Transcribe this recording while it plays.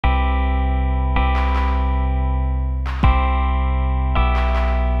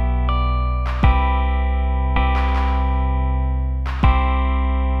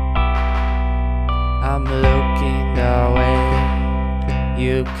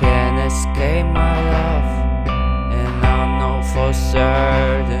can't escape my love, and I know for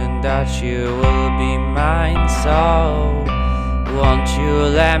certain that you will be mine. So won't you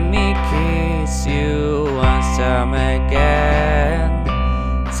let me kiss you once time again?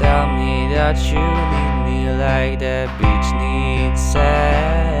 Tell me that you need me like the beach needs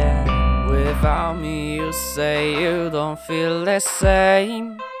sand. Without me you say you don't feel the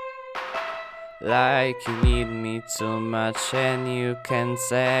same, like you need me too much and you can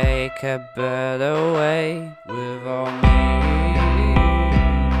take a better way without me.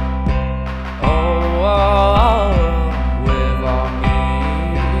 Oh, oh, oh, without me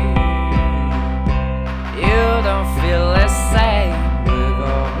you don't feel the same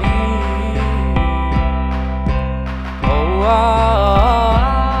without me. Oh, oh,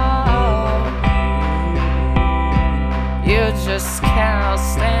 you just can't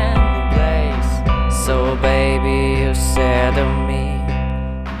stand. So baby, you said to me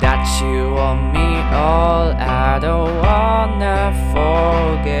that you want me all. I don't wanna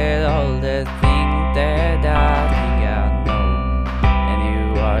forget all the things that I know. And you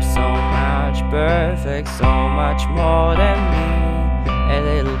are so much perfect, so much more than me. A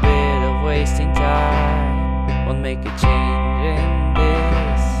little bit of wasting time won't make a change in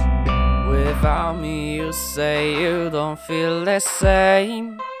this. Without me you say you don't feel the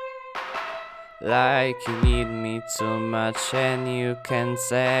same, like you need me too much and you can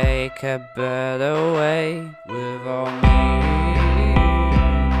take a better way without me.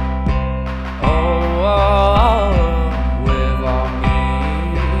 Oh, oh, oh.